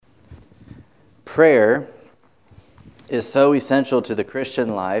Prayer is so essential to the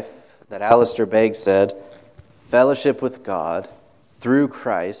Christian life that Alistair Begg said, fellowship with God through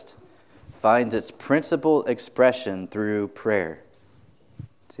Christ finds its principal expression through prayer.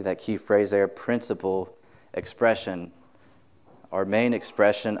 See that key phrase there, principal expression. Our main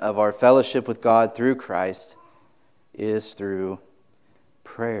expression of our fellowship with God through Christ is through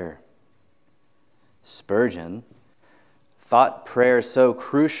prayer. Spurgeon thought prayer so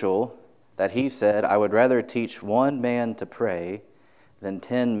crucial that he said, I would rather teach one man to pray than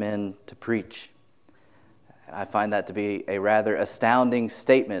 10 men to preach. And I find that to be a rather astounding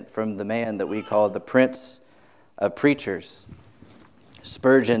statement from the man that we call the Prince of Preachers.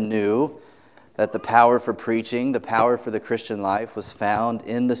 Spurgeon knew that the power for preaching, the power for the Christian life was found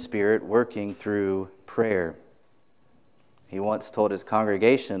in the Spirit working through prayer. He once told his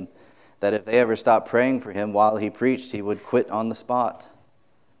congregation that if they ever stopped praying for him while he preached, he would quit on the spot.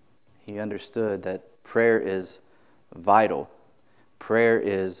 He understood that prayer is vital. Prayer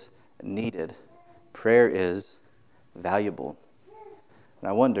is needed. Prayer is valuable. And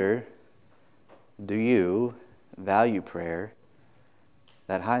I wonder, do you value prayer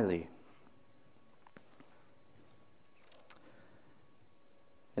that highly?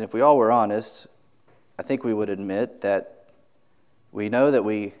 And if we all were honest, I think we would admit that we know that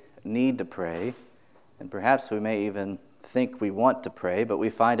we need to pray, and perhaps we may even think we want to pray, but we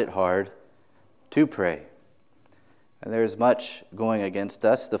find it hard to pray. And there's much going against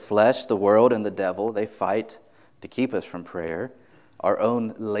us. The flesh, the world, and the devil, they fight to keep us from prayer. Our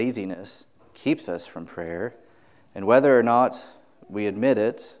own laziness keeps us from prayer. And whether or not we admit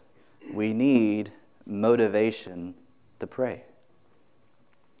it, we need motivation to pray.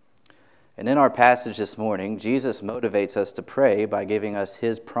 And in our passage this morning, Jesus motivates us to pray by giving us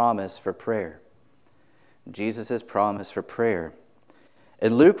his promise for prayer. Jesus' promise for prayer.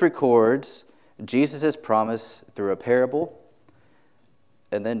 And Luke records Jesus' promise through a parable,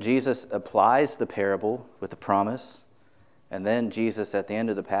 and then Jesus applies the parable with a promise, and then Jesus at the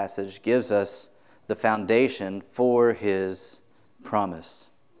end of the passage gives us the foundation for his promise.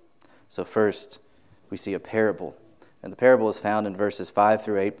 So first, we see a parable. And the parable is found in verses 5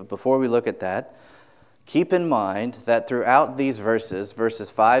 through 8. But before we look at that, keep in mind that throughout these verses,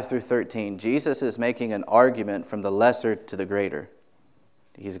 verses 5 through 13, Jesus is making an argument from the lesser to the greater.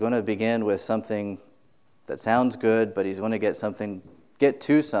 He's going to begin with something that sounds good, but he's going to get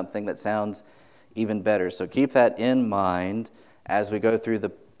to something that sounds even better. So keep that in mind as we go through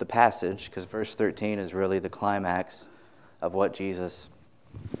the passage, because verse 13 is really the climax of what Jesus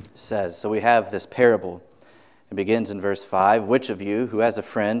says. So we have this parable. It begins in verse 5. Which of you who has a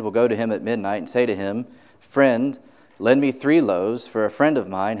friend will go to him at midnight and say to him, Friend, lend me 3 loaves, for a friend of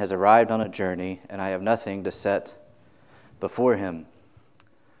mine has arrived on a journey, and I have nothing to set before him.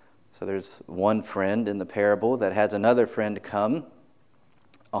 So there's one friend in the parable that has another friend come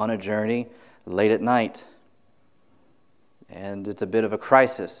on a journey late at night. And it's a bit of a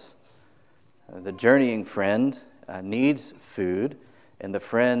crisis. The journeying friend needs food, and the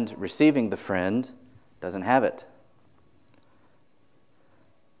friend receiving the friend doesn't have it.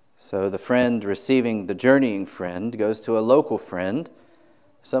 So the friend receiving the journeying friend goes to a local friend,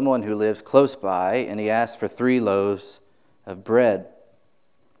 someone who lives close by, and he asks for 3 loaves of bread.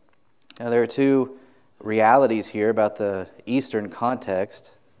 Now there are 2 realities here about the Eastern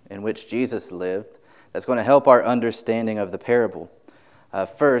context in which Jesus lived that's going to help our understanding of the parable.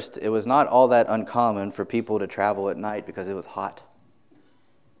 First, it was not all that uncommon for people to travel at night because it was hot.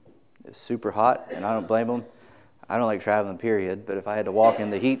 It's super hot, and I don't blame them. I don't like traveling, period, but if I had to walk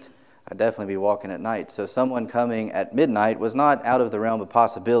in the heat, I'd definitely be walking at night. So someone coming at midnight was not out of the realm of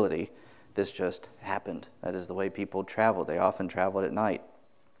possibility. This just happened. That is the way people traveled. They often traveled at night.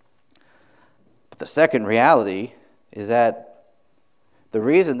 But the second reality is that the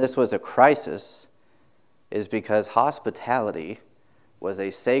reason this was a crisis is because hospitality was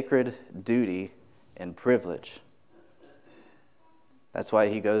a sacred duty and privilege. That's why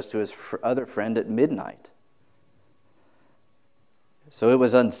he goes to his other friend at midnight. So it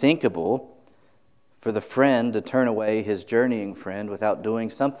was unthinkable for the friend to turn away his journeying friend without doing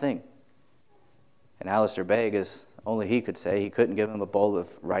something. And Alistair Begg, as only he could say, he couldn't give him a bowl of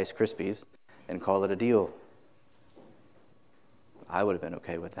Rice Krispies and call it a deal. I would have been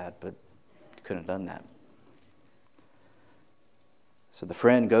okay with that, but couldn't have done that. So the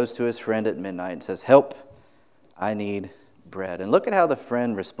friend goes to his friend at midnight and says, Help, I need bread. And look at how the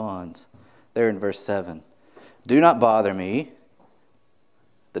friend responds there in verse 7. Do not bother me.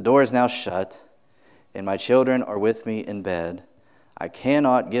 The door is now shut, and my children are with me in bed. I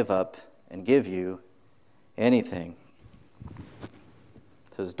cannot give up and give you anything.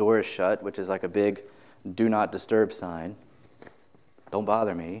 His door is shut, which is like a big do not disturb sign. Don't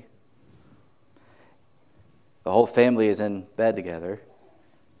bother me. The whole family is in bed together.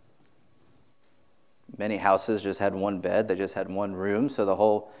 Many houses just had one bed. They just had one room, so the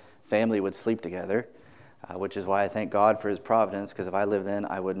whole family would sleep together, which is why I thank God for his providence, because if I lived in,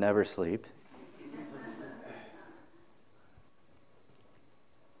 I would never sleep.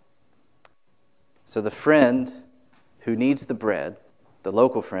 So the friend who needs the bread, the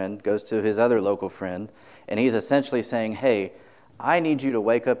local friend, goes to his other local friend, and he's essentially saying, hey, I need you to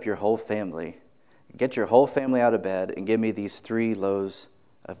wake up your whole family, get your whole family out of bed, and give me these 3 loaves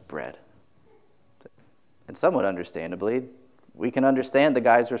of bread. And somewhat understandably, we can understand the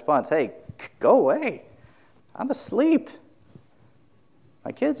guy's response, hey, go away. I'm asleep.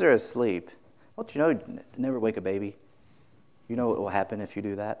 My kids are asleep. Don't you know, never wake a baby. You know what will happen if you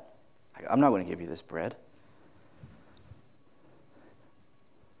do that? I'm not going to give you this bread.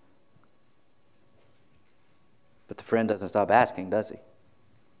 But the friend doesn't stop asking, does he?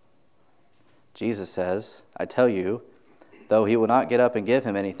 Jesus says, I tell you, though he will not get up and give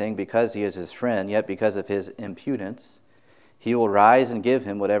him anything because he is his friend, yet because of his impudence, he will rise and give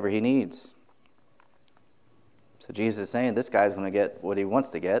him whatever he needs. So Jesus is saying this guy's going to get what he wants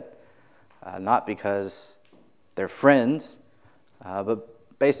to get, not because they're friends, but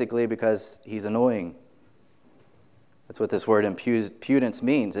basically because he's annoying. That's what this word impudence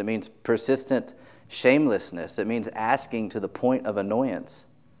means. It means persistent shamelessness. It means asking to the point of annoyance.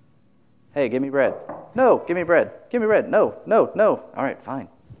 Hey, give me bread. No, give me bread. Give me bread. No, no, no. All right, fine.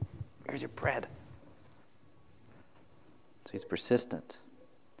 Here's your bread. So he's persistent.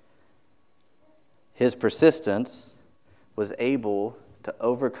 His persistence was able to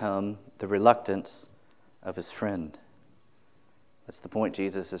overcome the reluctance of his friend. That's the point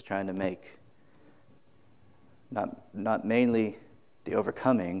Jesus is trying to make. Not mainly the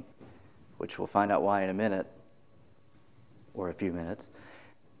overcoming, which we'll find out why in a minute, or a few minutes,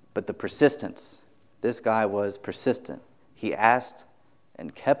 but the persistence. This guy was persistent. He asked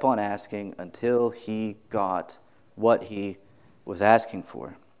and kept on asking until he got what he was asking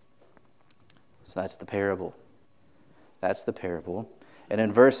for. So that's the parable. That's the parable. And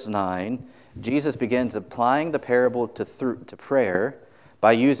in verse 9, Jesus begins applying the parable to prayer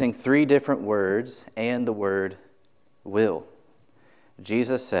by using 3 different words and the word will.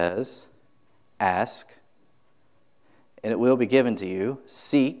 Jesus says, ask, and it will be given to you.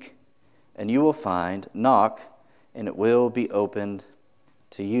 Seek, and you will find. Knock, and it will be opened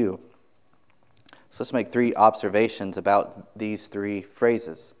to you. So let's make 3 observations about these 3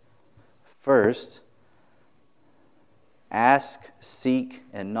 phrases. First, ask, seek,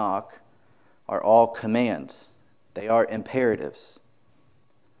 and knock are all commands. They are imperatives.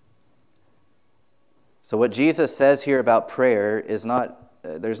 So what Jesus says here about prayer is not,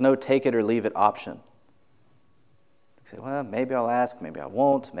 there's no take it or leave it option. You say, well, maybe I'll ask, maybe I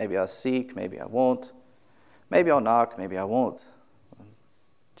won't, maybe I'll seek, maybe I won't, maybe I'll knock, maybe I won't.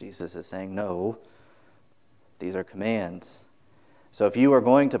 Jesus is saying, no, these are commands. So if you are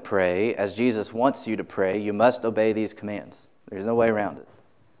going to pray as Jesus wants you to pray, you must obey these commands. There's no way around it.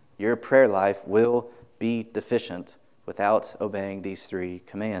 Your prayer life will be deficient without obeying these 3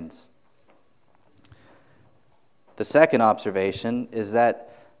 commands. The second observation is that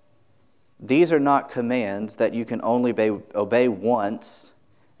these are not commands that you can only obey once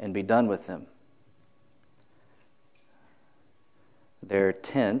and be done with them. Their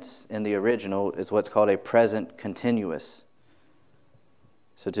tense in the original is what's called a present continuous.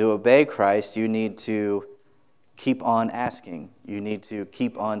 So to obey Christ, you need to keep on asking. You need to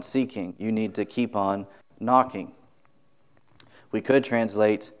keep on seeking. You need to keep on knocking. We could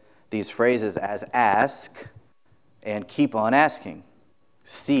translate these phrases as ask and keep on asking.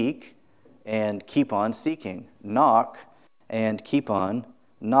 Seek and keep on seeking. Knock and keep on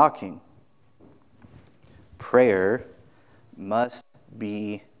knocking. Prayer must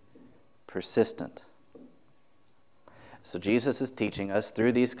be persistent. So Jesus is teaching us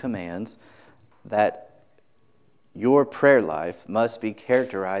through these commands that your prayer life must be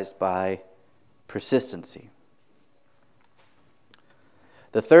characterized by persistency.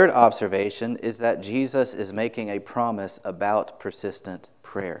 The third observation is that Jesus is making a promise about persistent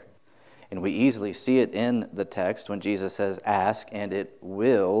prayer. And we easily see it in the text when Jesus says, ask, and it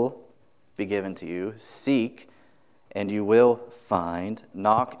will be given to you. Seek, and you will find.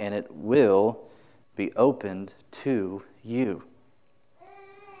 Knock, and it will be opened to you.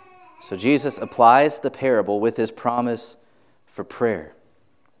 So Jesus applies the parable with his promise for prayer.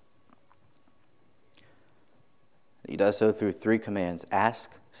 He does so through 3 commands: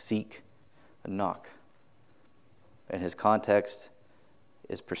 ask, seek, and knock. And his context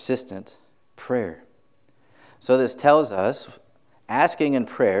is persistent prayer. So this tells us asking in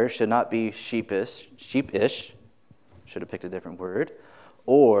prayer should not be sheepish, should have picked a different word,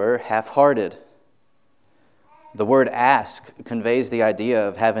 or half-hearted. The word ask conveys the idea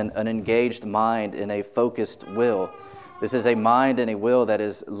of having an engaged mind in a focused will. This is a mind and a will that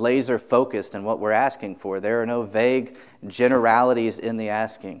is laser focused in what we're asking for. There are no vague generalities in the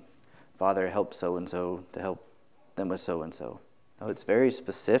asking. Father, help so-and-so to help them with so-and-so. No, it's very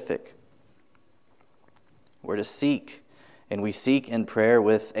specific. We're to seek, and we seek in prayer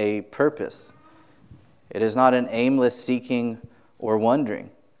with a purpose. It is not an aimless seeking or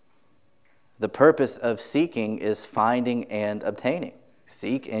wondering. The purpose of seeking is finding and obtaining.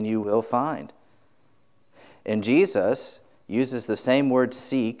 Seek and you will find. And Jesus uses the same word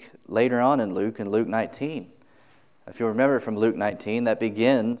seek later on in Luke 19. If you remember from Luke 19, that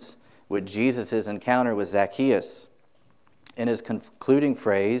begins with Jesus' encounter with Zacchaeus. And his concluding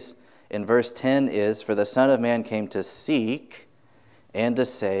phrase in verse 10 is, "For the Son of Man came to seek and to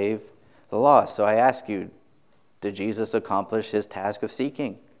save the lost." So I ask you, did Jesus accomplish his task of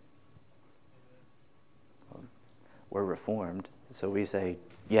seeking? We're Reformed, so we say,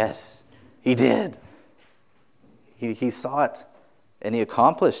 yes, he did. He sought and he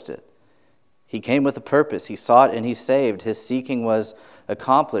accomplished it. He came with a purpose. He sought and he saved. His seeking was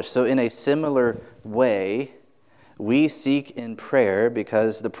accomplished. So in a similar way, we seek in prayer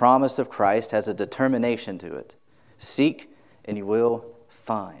because the promise of Christ has a determination to it. Seek and you will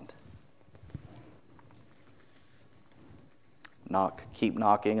find. Knock, keep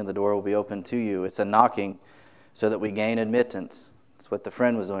knocking, and the door will be open to you. It's a knocking so that we gain admittance. That's what the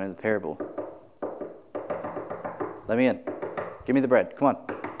friend was doing in the parable. Let me in. Give me the bread. Come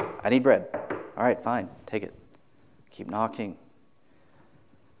on. I need bread. All right, fine. Take it. Keep knocking.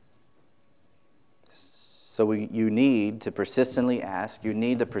 So you need to persistently ask, you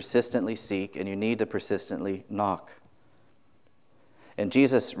need to persistently seek, and you need to persistently knock. And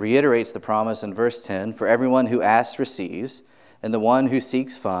Jesus reiterates the promise in verse 10, "For everyone who asks receives, and the one who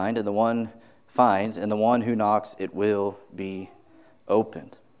seeks finds, and the one finds, and the one who knocks, it will be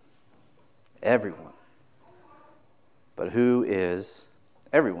opened." Everyone. But who is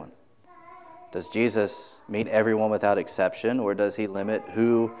everyone? Does Jesus mean everyone without exception, or does he limit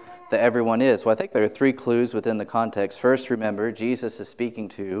who the everyone is? Well, I think there are three clues within the context. First, remember, Jesus is speaking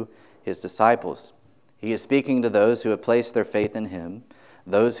to his disciples. He is speaking to those who have placed their faith in him,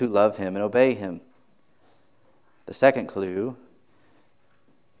 those who love him and obey him. The second clue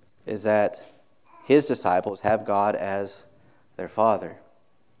is that his disciples have God as their Father.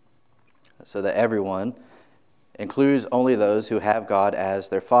 So that everyone includes only those who have God as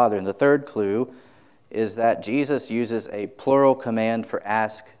their Father. And the third clue is that Jesus uses a plural command for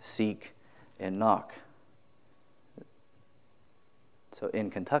ask, seek, and knock. So in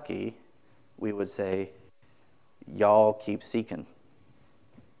Kentucky, we would say, y'all keep seeking.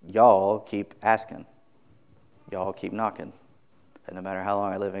 Y'all keep asking. Y'all keep knocking. And no matter how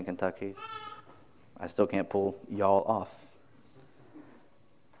long I live in Kentucky, I still can't pull y'all off.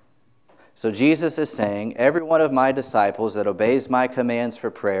 So Jesus is saying, every one of my disciples that obeys my commands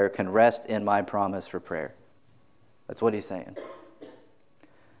for prayer can rest in my promise for prayer. That's what he's saying.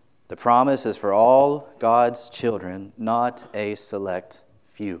 The promise is for all God's children, not a select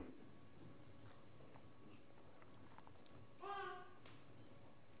few.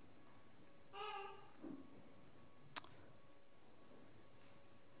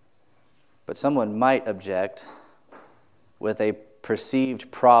 But someone might object with a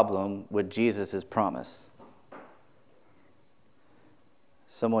perceived problem with Jesus' promise.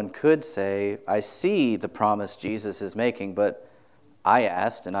 Someone could say, I see the promise Jesus is making, but I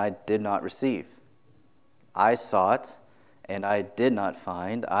asked and I did not receive. I sought and I did not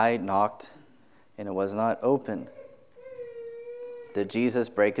find. I knocked and it was not opened. Did Jesus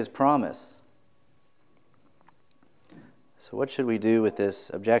break his promise? So what should we do with this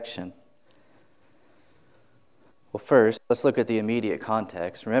objection? Well, first, let's look at the immediate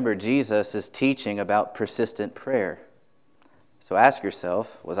context. Remember, Jesus is teaching about persistent prayer. So ask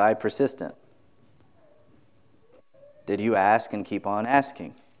yourself, was I persistent? Did you ask and keep on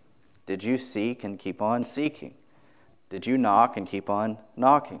asking? Did you seek and keep on seeking? Did you knock and keep on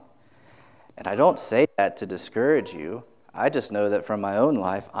knocking? And I don't say that to discourage you. I just know that from my own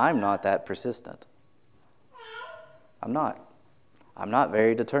life, I'm not that persistent. I'm not. I'm not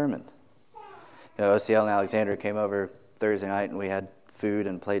very determined. You know, OCL and Alexander came over Thursday night and we had food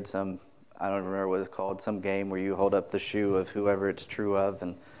and played some, I don't remember what it's called, some game where you hold up the shoe of whoever it's true of.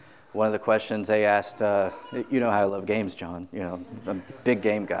 And one of the questions they asked, you know how I love games, John. You know, I'm a big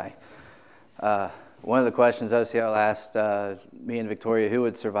game guy. One of the questions OCL asked me and Victoria, who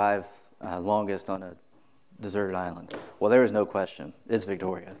would survive longest on a deserted island? Well, there is no question. It's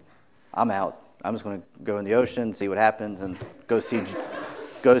Victoria. I'm out. I'm just going to go in the ocean, see what happens, and go see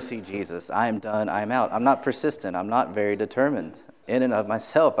Jesus. I am done. I am out. I'm not persistent. I'm not very determined in and of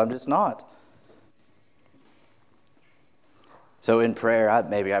myself. I'm just not. So in prayer,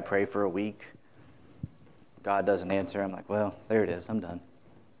 maybe I pray for a week. God doesn't answer. I'm like, well, there it is. I'm done.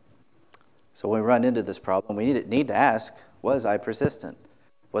 So when we run into this problem, we need to ask, was I persistent?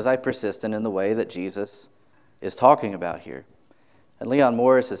 Was I persistent in the way that Jesus is talking about here? And Leon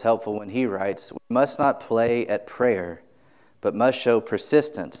Morris is helpful when he writes, we must not play at prayer, but must show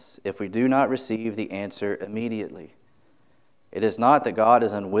persistence if we do not receive the answer immediately. It is not that God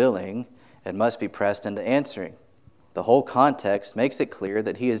is unwilling and must be pressed into answering. The whole context makes it clear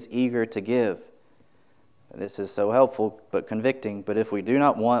that he is eager to give. This is so helpful but convicting, but if we do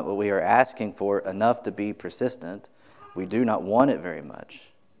not want what we are asking for enough to be persistent, we do not want it very much.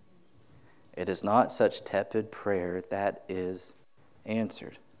 It is not such tepid prayer that is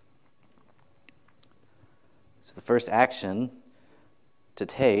answered. So the first action to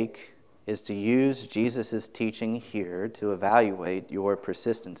take is to use Jesus' teaching here to evaluate your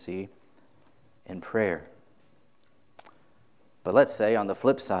persistency in prayer. But let's say on the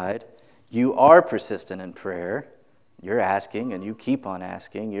flip side, you are persistent in prayer. You're asking and you keep on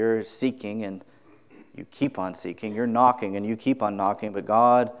asking. You're seeking and you keep on seeking. You're knocking and you keep on knocking, but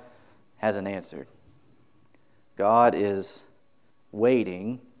God hasn't answered. God is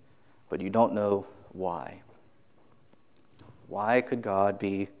waiting, but you don't know why. Why could God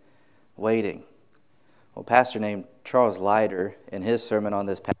be waiting? Well, a pastor named Charles Leiter, in his sermon on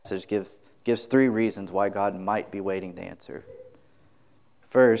this passage, gives 3 reasons why God might be waiting to answer.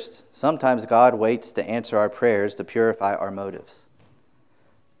 First, sometimes God waits to answer our prayers to purify our motives.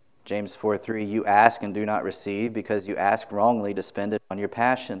 James 4:3, you ask and do not receive because you ask wrongly to spend it on your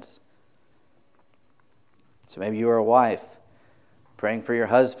passions. So maybe you are a wife praying for your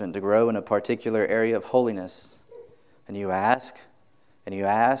husband to grow in a particular area of holiness. And you ask,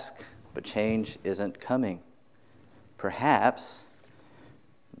 but change isn't coming. Perhaps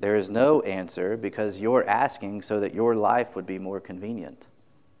there is no answer because you're asking so that your life would be more convenient.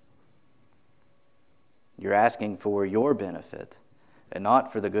 You're asking for your benefit and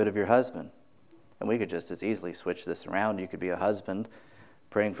not for the good of your husband. And we could just as easily switch this around. You could be a husband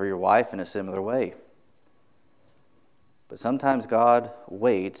praying for your wife in a similar way. But sometimes God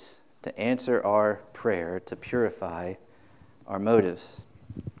waits to answer our prayer to purify our motives.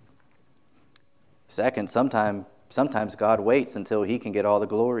 Second, sometimes God waits until he can get all the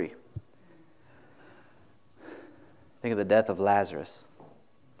glory. Think of the death of Lazarus.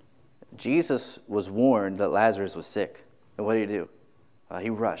 Jesus was warned that Lazarus was sick. And what did he do? He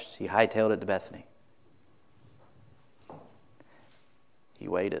rushed. He hightailed it to Bethany. He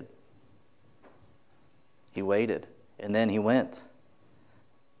waited. And then he went.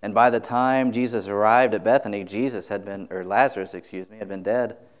 And by the time Jesus arrived at Bethany, Lazarus had been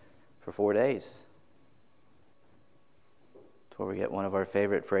dead for 4 days. That's where we get one of our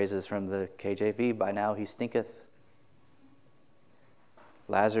favorite phrases from the KJV, by now he stinketh.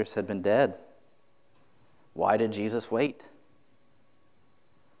 Lazarus had been dead. Why did Jesus wait?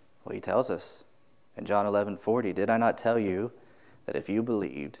 Well, he tells us in John 11:40, did I not tell you that if you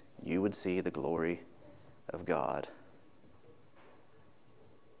believed, you would see the glory of God?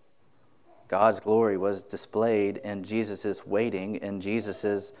 God's glory was displayed in Jesus' waiting and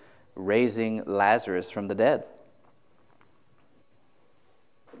Jesus' raising Lazarus from the dead.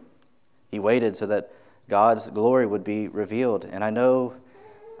 He waited so that God's glory would be revealed. And I know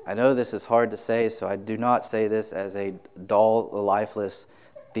this is hard to say, so I do not say this as a dull, lifeless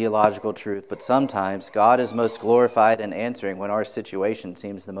theological truth, but sometimes God is most glorified in answering when our situation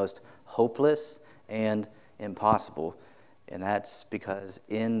seems the most hopeless and impossible. And that's because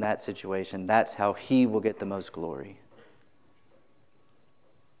in that situation, that's how he will get the most glory.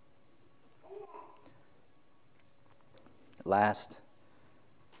 Last,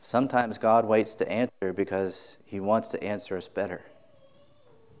 sometimes God waits to answer because he wants to answer us better.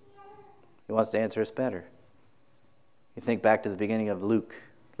 He wants to answer us better. You think back to the beginning of Luke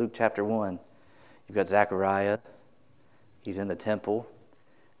chapter 1. You've got Zechariah. He's in the temple.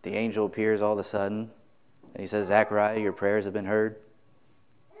 The angel appears all of a sudden, and he says, Zechariah, your prayers have been heard.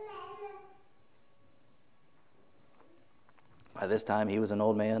 By this time, he was an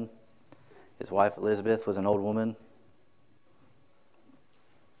old man. His wife Elizabeth was an old woman.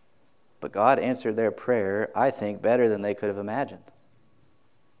 But God answered their prayer, I think, better than they could have imagined.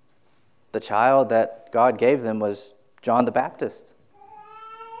 The child that God gave them was John the Baptist.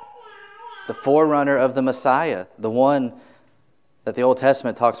 the forerunner of the Messiah, the one that the Old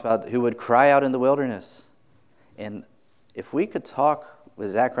Testament talks about who would cry out in the wilderness. And if we could talk with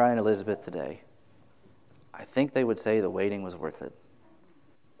Zachariah and Elizabeth today, I think they would say the waiting was worth it.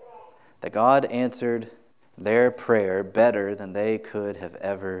 That God answered their prayer better than they could have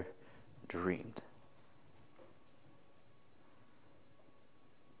ever dreamed.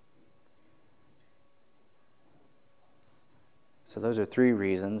 So those are three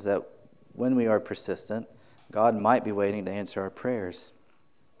reasons that when we are persistent, God might be waiting to answer our prayers.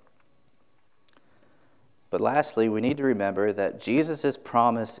 But lastly, we need to remember that Jesus'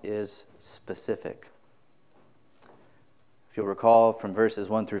 promise is specific. If you'll recall from verses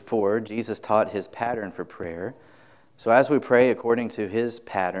 1 through 4, Jesus taught his pattern for prayer. So as we pray according to his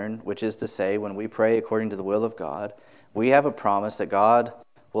pattern, which is to say, when we pray according to the will of God, we have a promise that God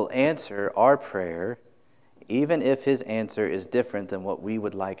will answer our prayer even if his answer is different than what we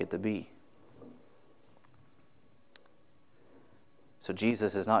would like it to be. So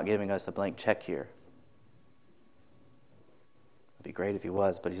Jesus is not giving us a blank check here. It'd be great if he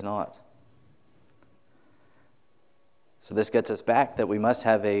was, but he's not. So this gets us back that we must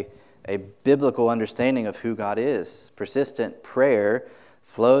have a biblical understanding of who God is. Persistent prayer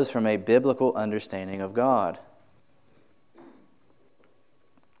flows from a biblical understanding of God.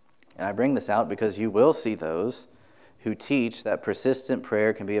 And I bring this out because you will see those who teach that persistent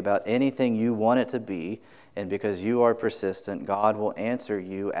prayer can be about anything you want it to be, and because you are persistent, God will answer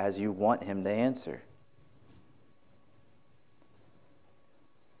you as you want him to answer.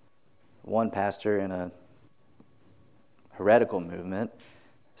 One pastor in a heretical movement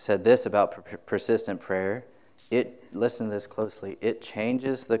said this about persistent prayer. Listen to this closely, it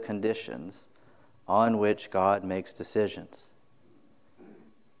changes the conditions on which God makes decisions.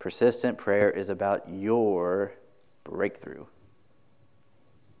 Persistent prayer is about your breakthrough.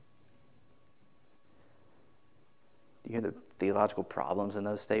 Do you hear the theological problems in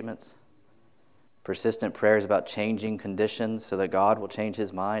those statements? Persistent prayer is about changing conditions so that God will change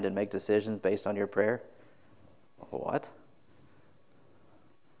his mind and make decisions based on your prayer. What?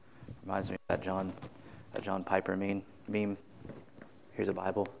 Reminds me of that John Piper meme. Here's a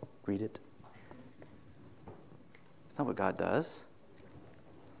Bible, read it. That's not what God does.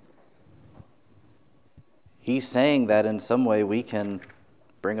 He's saying that in some way we can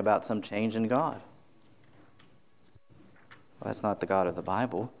bring about some change in God. Well, that's not the God of the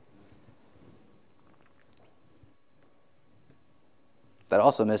Bible. That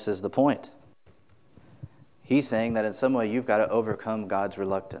also misses the point. He's saying that in some way you've got to overcome God's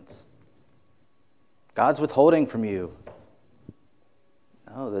reluctance. God's withholding from you.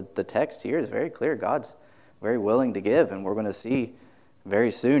 No, the text here is very clear. God's very willing to give, and we're going to see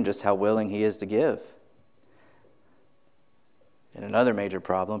very soon just how willing he is to give. And another major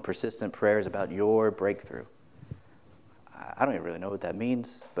problem, persistent prayer is about your breakthrough. I don't even really know what that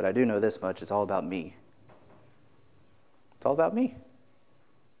means, but I do know this much. It's all about me. It's all about me.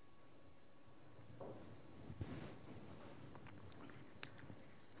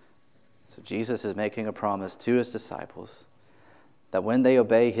 So Jesus is making a promise to his disciples that when they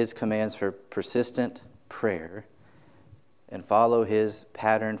obey his commands for persistent prayer and follow his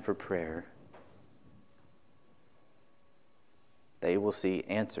pattern for prayer, they will see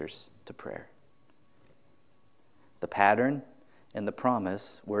answers to prayer. The pattern and the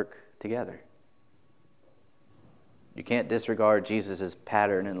promise work together. You can't disregard Jesus'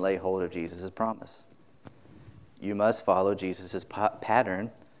 pattern and lay hold of Jesus' promise. You must follow Jesus' pattern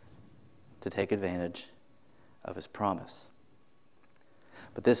to take advantage of his promise.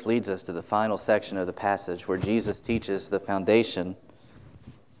 But this leads us to the final section of the passage where Jesus teaches the foundation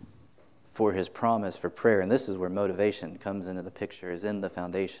for his promise for prayer. And this is where motivation comes into the picture, is in the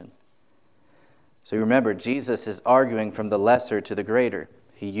foundation. So you remember, Jesus is arguing from the lesser to the greater.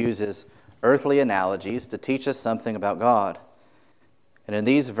 He uses earthly analogies to teach us something about God. And in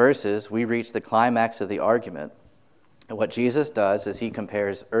these verses, we reach the climax of the argument. And what Jesus does is he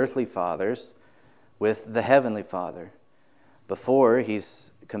compares earthly fathers with the heavenly Father. Before,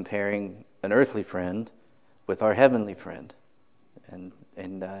 he's comparing an earthly friend with our heavenly friend. And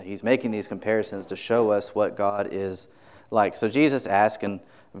he's making these comparisons to show us what God is like. So Jesus asks in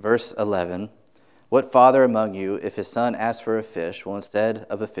verse 11, "What father among you, if his son asks for a fish, will instead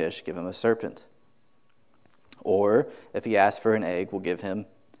of a fish give him a serpent? Or if he asks for an egg, will give him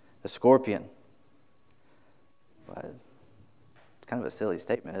a scorpion?" Well, it's kind of a silly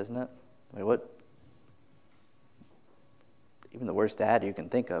statement, isn't it? I mean, even the worst dad you can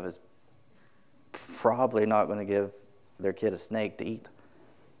think of is probably not going to give their kid a snake to eat.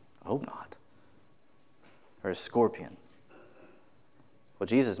 I hope not. Or a scorpion. Well,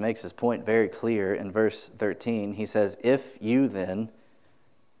 Jesus makes his point very clear in verse 13. He says, if you then,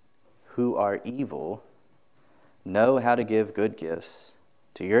 who are evil, know how to give good gifts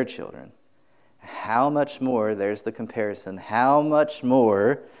to your children, how much more, there's the comparison, how much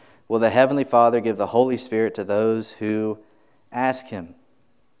more will the Heavenly Father give the Holy Spirit to those who ask him?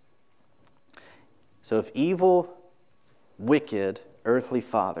 So if evil, wicked, earthly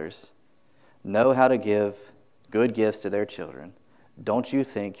fathers know how to give good gifts to their children, don't you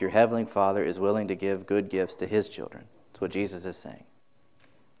think your Heavenly Father is willing to give good gifts to his children? That's what Jesus is saying.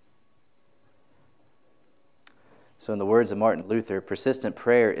 So in the words of Martin Luther, persistent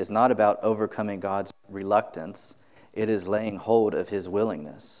prayer is not about overcoming God's reluctance. It is laying hold of his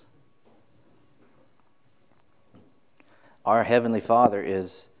willingness. Our Heavenly Father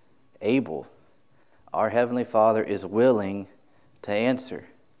is able. Our Heavenly Father is willing to answer.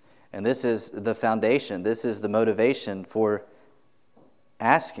 And this is the foundation. This is the motivation for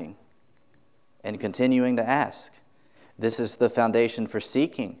asking and continuing to ask. This is the foundation for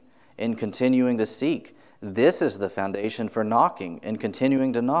seeking and continuing to seek. This is the foundation for knocking and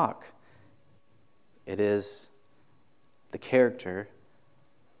continuing to knock. It is the character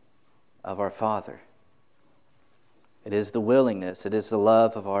of our Father. It is the willingness, it is the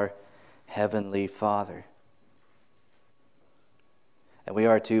love of our Heavenly Father. And we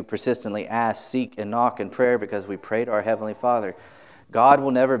are to persistently ask, seek, and knock in prayer because we pray to our Heavenly Father. God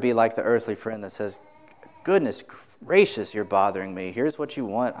will never be like the earthly friend that says, goodness gracious, you're bothering me. Here's what you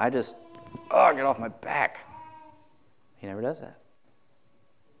want. Get off my back. He never does that.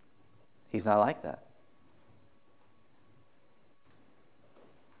 He's not like that.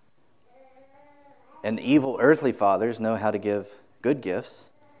 And evil earthly fathers know how to give good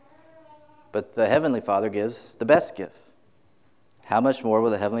gifts, but the Heavenly Father gives the best gift. How much more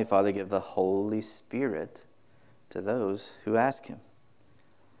will the Heavenly Father give the Holy Spirit to those who ask him?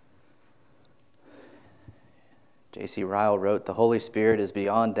 J.C. Ryle wrote, the Holy Spirit is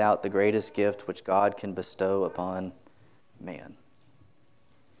beyond doubt the greatest gift which God can bestow upon man.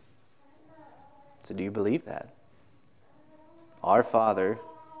 So do you believe that? Our Father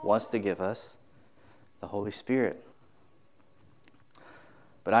wants to give us the Holy Spirit.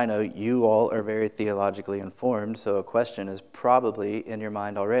 But I know you all are very theologically informed, so a question is probably in your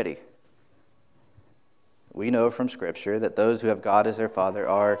mind already. We know from Scripture that those who have God as their Father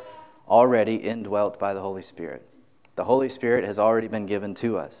are already indwelt by the Holy Spirit. The Holy Spirit has already been given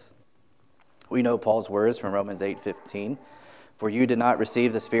to us. We know Paul's words from Romans 8:15. For you did not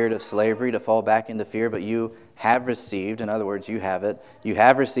receive the spirit of slavery to fall back into fear, but you have received, in other words, you have it, you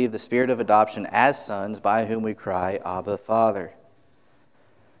have received the spirit of adoption as sons, by whom we cry, Abba, Father.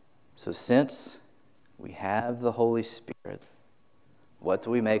 So since we have the Holy Spirit, what do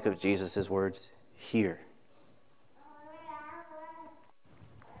we make of Jesus' words here?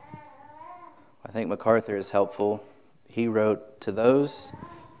 I think MacArthur is helpful. He wrote, to those,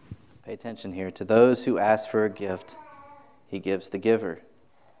 pay attention here, to those who ask for a gift, he gives the giver.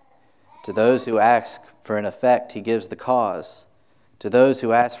 To those who ask for an effect, he gives the cause. To those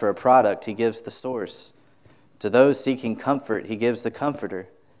who ask for a product, he gives the source. To those seeking comfort, he gives the comforter.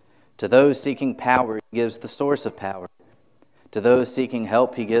 To those seeking power, he gives the source of power. To those seeking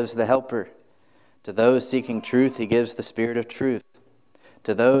help, he gives the helper. To those seeking truth, he gives the Spirit of truth.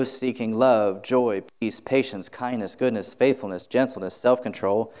 To those seeking love, joy, peace, patience, kindness, goodness, faithfulness, gentleness,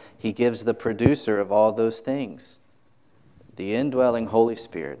 self-control, he gives the producer of all those things. The indwelling Holy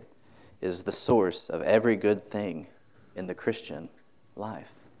Spirit is the source of every good thing in the Christian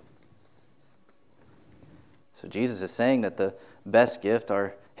life. So Jesus is saying that the best gift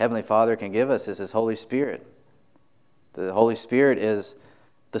our Heavenly Father can give us is His Holy Spirit. The Holy Spirit is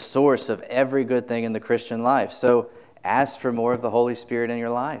the source of every good thing in the Christian life. So ask for more of the Holy Spirit in your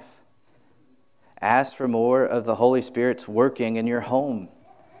life. Ask for more of the Holy Spirit's working in your home.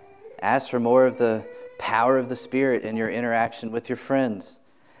 Ask for more of the power of the Spirit in your interaction with your friends.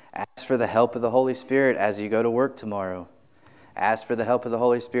 Ask for the help of the Holy Spirit as you go to work tomorrow. Ask for the help of the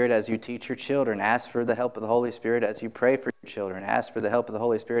Holy Spirit as you teach your children. Ask for the help of the Holy Spirit as you pray for your children. Ask for the help of the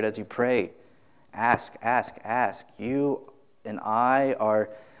Holy Spirit as you pray. Ask, ask, ask. You and I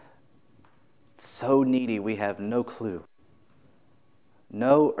are so needy we have no clue.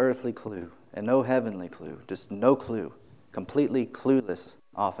 No earthly clue and no heavenly clue. Just no clue. Completely clueless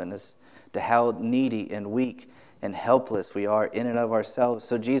often as to how needy and weak and helpless we are in and of ourselves.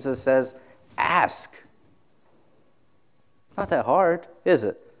 So Jesus says, ask. It's not that hard, is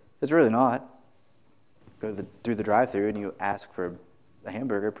it? It's really not. Go through the drive-thru and you ask for a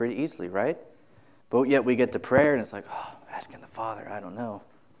hamburger pretty easily, right? But yet we get to prayer and it's like, oh, asking the Father, I don't know.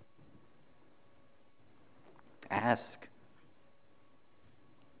 Ask.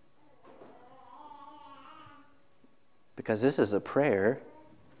 Because this is a prayer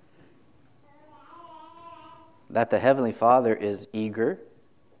that the Heavenly Father is eager,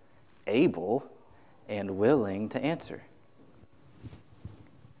 able, and willing to answer.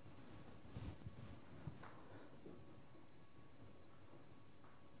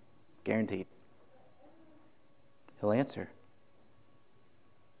 Guaranteed. He'll answer.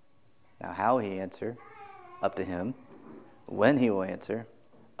 Now, how he answer, up to him. When he will answer,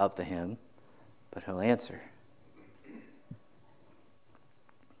 up to him. But he'll answer.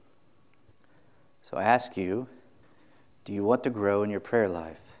 So I ask you, do you want to grow in your prayer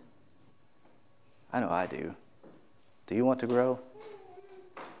life? I know I do. Do you want to grow?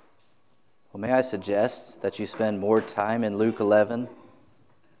 Well, may I suggest that you spend more time in Luke 11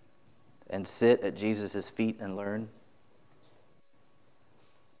 and sit at Jesus' feet and learn?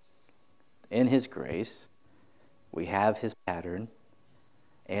 In his grace, we have his pattern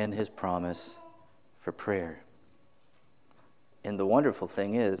and his promise for prayer. And the wonderful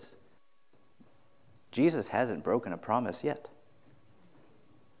thing is, Jesus hasn't broken a promise yet.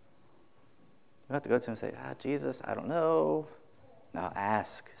 You don't have to go to him and say, Jesus, I don't know. Now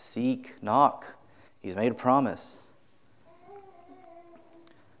ask, seek, knock. He's made a promise.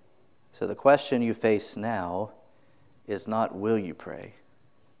 So the question you face now is not, will you pray?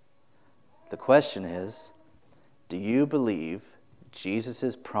 The question is, do you believe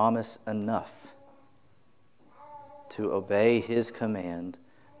Jesus' promise enough to obey his command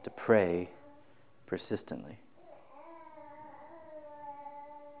to pray persistently?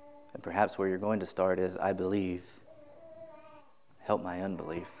 And perhaps where you're going to start is, I believe, help my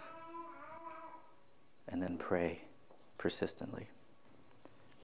unbelief, and then pray persistently.